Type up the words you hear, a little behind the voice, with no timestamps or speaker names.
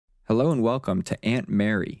Hello and welcome to Aunt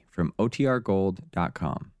Mary from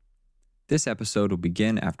OTRGold.com. This episode will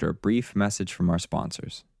begin after a brief message from our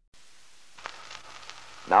sponsors.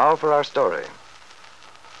 Now for our story.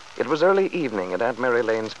 It was early evening at Aunt Mary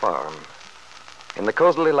Lane's farm. In the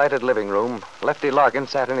cozily lighted living room, Lefty Larkin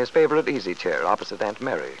sat in his favorite easy chair opposite Aunt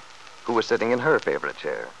Mary, who was sitting in her favorite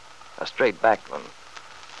chair, a straight-backed one.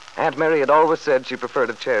 Aunt Mary had always said she preferred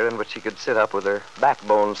a chair in which she could sit up with her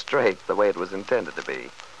backbone straight the way it was intended to be.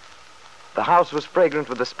 The house was fragrant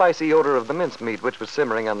with the spicy odor of the mincemeat which was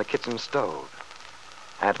simmering on the kitchen stove.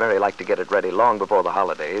 Aunt Mary liked to get it ready long before the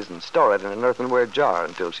holidays and store it in an earthenware jar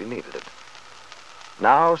until she needed it.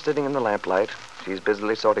 Now, sitting in the lamplight, she's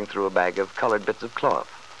busily sorting through a bag of colored bits of cloth.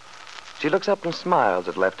 She looks up and smiles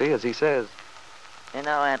at Lefty as he says, "You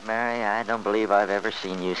know, Aunt Mary, I don't believe I've ever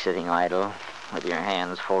seen you sitting idle with your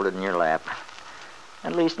hands folded in your lap.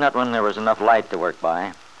 At least not when there was enough light to work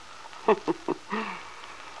by."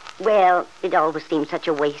 Well, it always seems such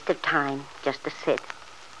a waste of time just to sit.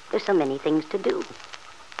 There's so many things to do.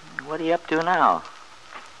 What are you up to now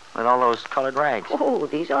with all those colored rags? Oh,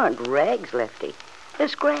 these aren't rags, Lefty. They're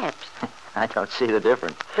scraps. I don't see the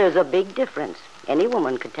difference. There's a big difference. Any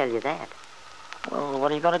woman could tell you that. Well,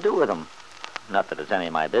 what are you going to do with them? Not that it's any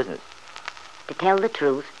of my business. To tell the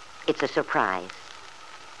truth, it's a surprise.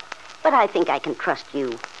 But I think I can trust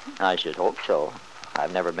you. I should hope so.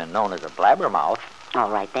 I've never been known as a blabbermouth. All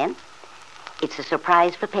right, then. It's a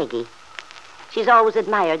surprise for Peggy. She's always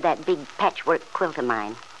admired that big patchwork quilt of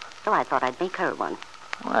mine, so I thought I'd make her one.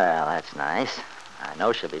 Well, that's nice. I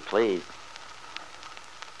know she'll be pleased.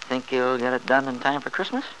 Think you'll get it done in time for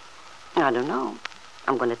Christmas? I don't know.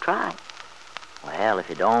 I'm going to try. Well, if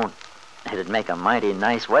you don't, it'd make a mighty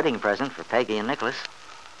nice wedding present for Peggy and Nicholas.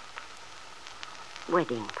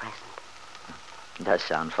 Wedding present. Does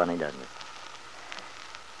sound funny, doesn't it?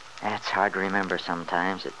 It's hard to remember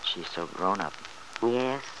sometimes that she's so grown up.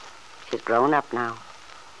 Yes, she's grown up now.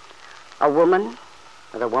 A woman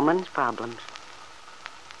with a woman's problems.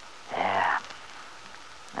 Yeah,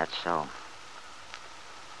 that's so.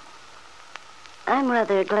 I'm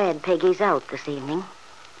rather glad Peggy's out this evening.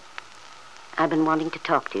 I've been wanting to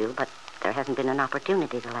talk to you, but there hasn't been an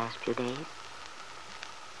opportunity the last few days.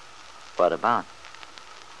 What about?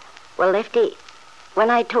 Well, Lefty,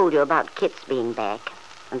 when I told you about Kit's being back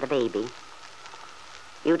and the baby,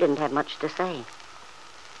 you didn't have much to say.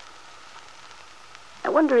 I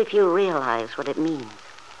wonder if you realize what it means.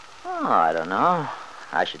 Oh, I don't know.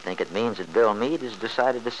 I should think it means that Bill Meade has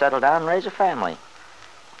decided to settle down and raise a family.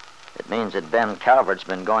 It means that Ben Calvert's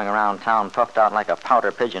been going around town puffed out like a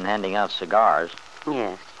pouter pigeon handing out cigars.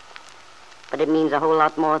 Yes, but it means a whole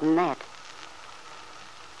lot more than that.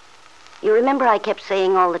 You remember I kept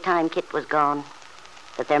saying all the time Kit was gone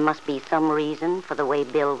that there must be some reason for the way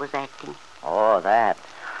Bill was acting? Oh, that.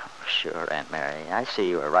 Sure, Aunt Mary. I see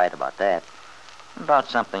you were right about that. About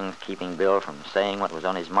something keeping Bill from saying what was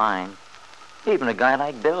on his mind. Even a guy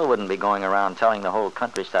like Bill wouldn't be going around telling the whole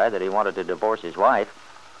countryside that he wanted to divorce his wife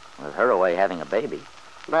with her away having a baby.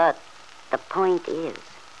 But the point is,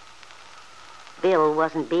 Bill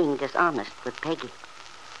wasn't being dishonest with Peggy.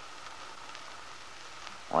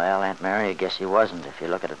 Well, Aunt Mary, I guess he wasn't if you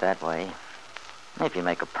look at it that way. If you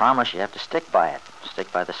make a promise, you have to stick by it.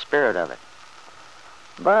 Stick by the spirit of it.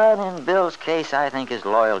 But in Bill's case, I think his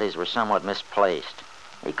loyalties were somewhat misplaced.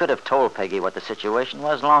 He could have told Peggy what the situation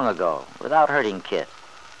was long ago, without hurting Kit.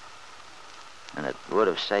 And it would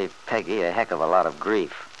have saved Peggy a heck of a lot of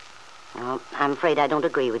grief. Well, I'm afraid I don't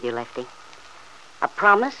agree with you, Lefty. A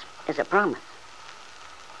promise is a promise.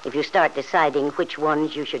 If you start deciding which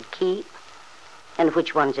ones you should keep and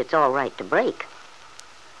which ones it's all right to break,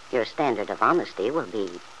 your standard of honesty will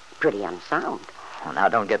be pretty unsound. Well, now,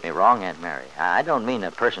 don't get me wrong, Aunt Mary. I don't mean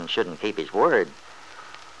a person shouldn't keep his word.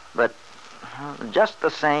 But just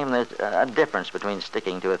the same, there's a difference between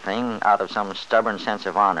sticking to a thing out of some stubborn sense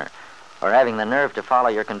of honor or having the nerve to follow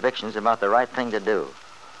your convictions about the right thing to do.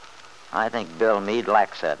 I think Bill Meade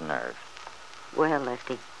lacks that nerve. Well,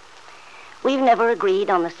 Lefty, we've never agreed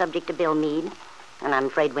on the subject of Bill Meade, and I'm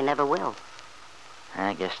afraid we never will.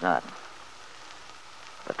 I guess not.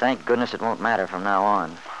 But thank goodness it won't matter from now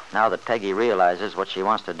on. Now that Peggy realizes what she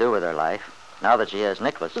wants to do with her life, now that she has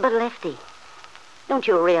Nicholas. But, Lefty, don't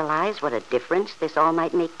you realize what a difference this all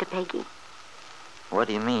might make to Peggy? What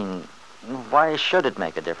do you mean? Why should it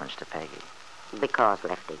make a difference to Peggy? Because,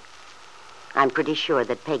 Lefty, I'm pretty sure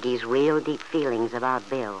that Peggy's real deep feelings about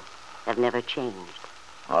Bill have never changed.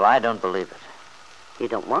 Well, I don't believe it. You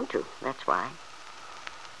don't want to, that's why.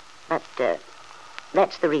 But,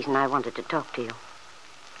 that's the reason I wanted to talk to you.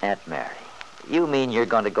 Aunt Mary, You mean you're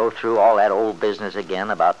going to go through all that old business again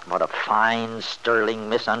about what a fine, sterling,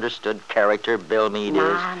 misunderstood character Bill Meade is?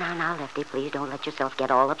 Now, Lefty, please don't let yourself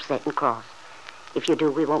get all upset and cross. If you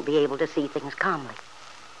do, we won't be able to see things calmly.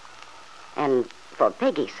 And for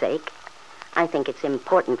Peggy's sake, I think it's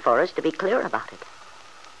important for us to be clear about it,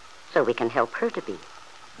 so we can help her to be.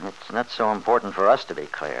 It's not so important for us to be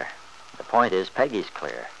clear. The point is, Peggy's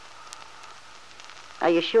clear. Are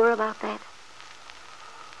you sure about that?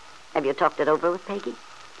 Have you talked it over with Peggy?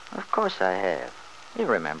 Of course I have. You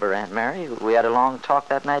remember, Aunt Mary, we had a long talk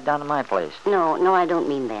that night down at my place. No, I don't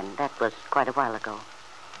mean then. That was quite a while ago.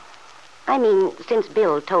 I mean, since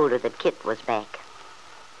Bill told her that Kit was back.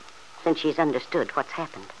 Since she's understood what's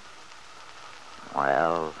happened.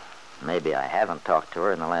 Well, maybe I haven't talked to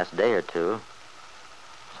her in the last day or two.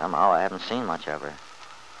 Somehow I haven't seen much of her.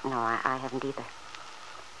 No, I haven't either.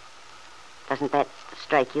 Doesn't that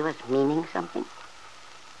strike you as meaning something?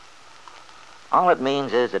 All it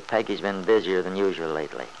means is that Peggy's been busier than usual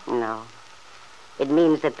lately. No. It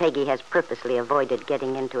means that Peggy has purposely avoided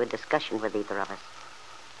getting into a discussion with either of us.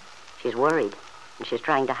 She's worried, and she's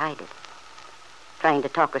trying to hide it. Trying to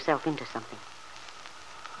talk herself into something.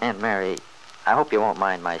 Aunt Mary, I hope you won't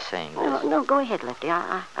mind my saying this. No, go ahead, Lefty.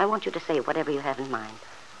 I want you to say whatever you have in mind.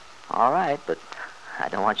 All right, but I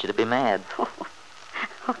don't want you to be mad. Oh,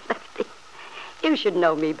 Lefty, you should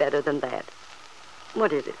know me better than that.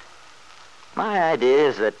 What is it? My idea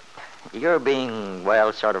is that you're being,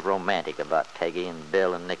 well, sort of romantic about Peggy and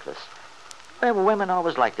Bill and Nicholas. Well, women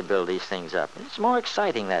always like to build these things up. It's more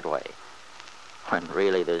exciting that way. When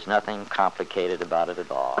really there's nothing complicated about it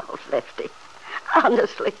at all. Oh, Lefty,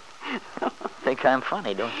 honestly. Think I'm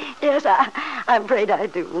funny, don't you? Yes, I'm afraid I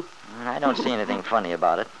do. I don't see anything funny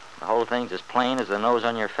about it. The whole thing's as plain as the nose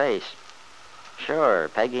on your face. Sure,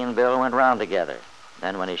 Peggy and Bill went round together.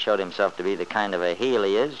 Then when he showed himself to be the kind of a heel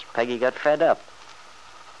he is, Peggy got fed up.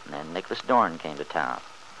 And then Nicholas Dorn came to town.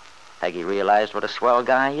 Peggy realized what a swell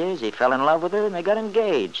guy he is. He fell in love with her, and they got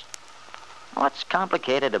engaged. What's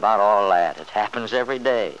complicated about all that? It happens every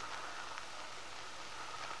day.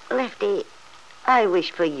 Lefty, I wish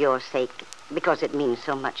for your sake, because it means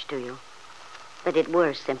so much to you, that it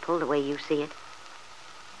were simple the way you see it.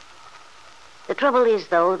 The trouble is,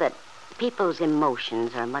 though, that people's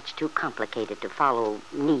emotions are much too complicated to follow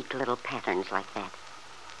neat little patterns like that,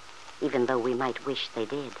 even though we might wish they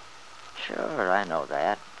did. Sure, I know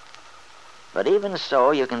that. But even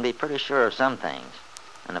so, you can be pretty sure of some things.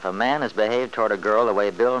 And if a man has behaved toward a girl the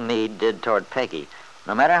way Bill Meade did toward Peggy,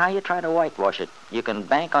 no matter how you try to whitewash it, you can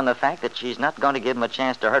bank on the fact that she's not going to give him a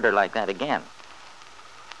chance to hurt her like that again.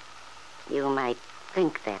 You might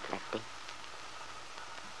think that, Lefty.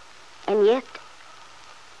 And yet,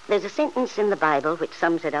 there's a sentence in the Bible which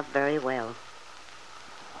sums it up very well.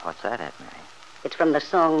 What's that, Aunt Mary? It's from the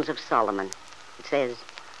Songs of Solomon. It says,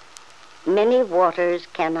 "Many waters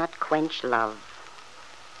cannot quench love,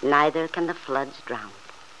 neither can the floods drown it."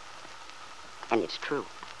 And it's true.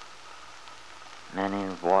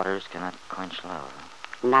 Many waters cannot quench love.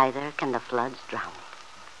 Neither can the floods drown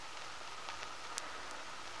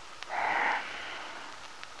it.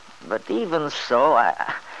 But even so,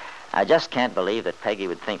 I just can't believe that Peggy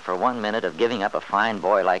would think for 1 minute of giving up a fine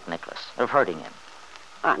boy like Nicholas, of hurting him.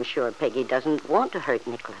 I'm sure Peggy doesn't want to hurt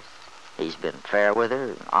Nicholas. He's been fair with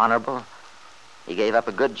her, honorable. He gave up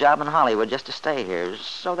a good job in Hollywood just to stay here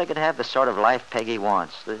so they could have the sort of life Peggy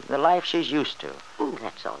wants, the life she's used to.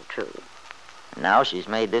 That's all true. And now she's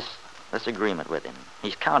made this agreement with him.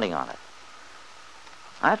 He's counting on it.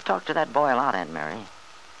 I've talked to that boy a lot, Aunt Mary.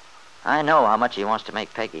 I know how much he wants to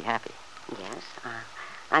make Peggy happy. Yes,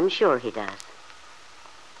 I'm sure he does.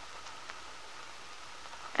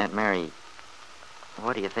 Aunt Mary,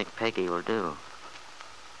 what do you think Peggy will do?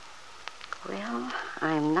 Well,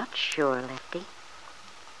 I'm not sure, Lefty.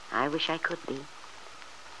 I wish I could be.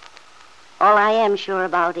 All I am sure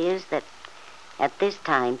about is that at this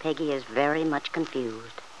time, Peggy is very much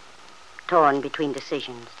confused, torn between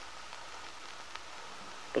decisions.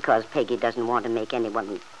 Because Peggy doesn't want to make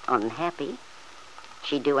anyone unhappy,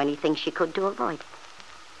 she'd do anything she could to avoid it.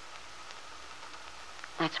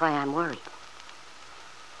 That's why I'm worried.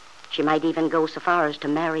 She might even go so far as to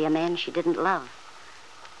marry a man she didn't love,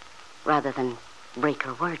 rather than break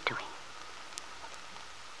her word to him.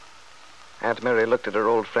 Aunt Mary looked at her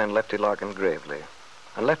old friend Lefty Larkin gravely,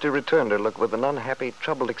 and Lefty returned her look with an unhappy,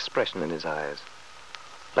 troubled expression in his eyes.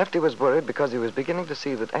 Lefty was worried because he was beginning to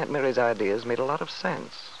see that Aunt Mary's ideas made a lot of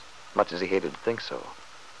sense, much as he hated to think so.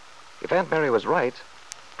 If Aunt Mary was right,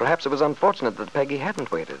 perhaps it was unfortunate that Peggy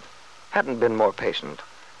hadn't waited, hadn't been more patient.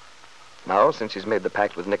 Now, since she's made the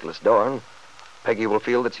pact with Nicholas Dorn, Peggy will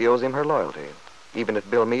feel that she owes him her loyalty, even if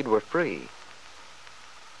Bill Meade were free.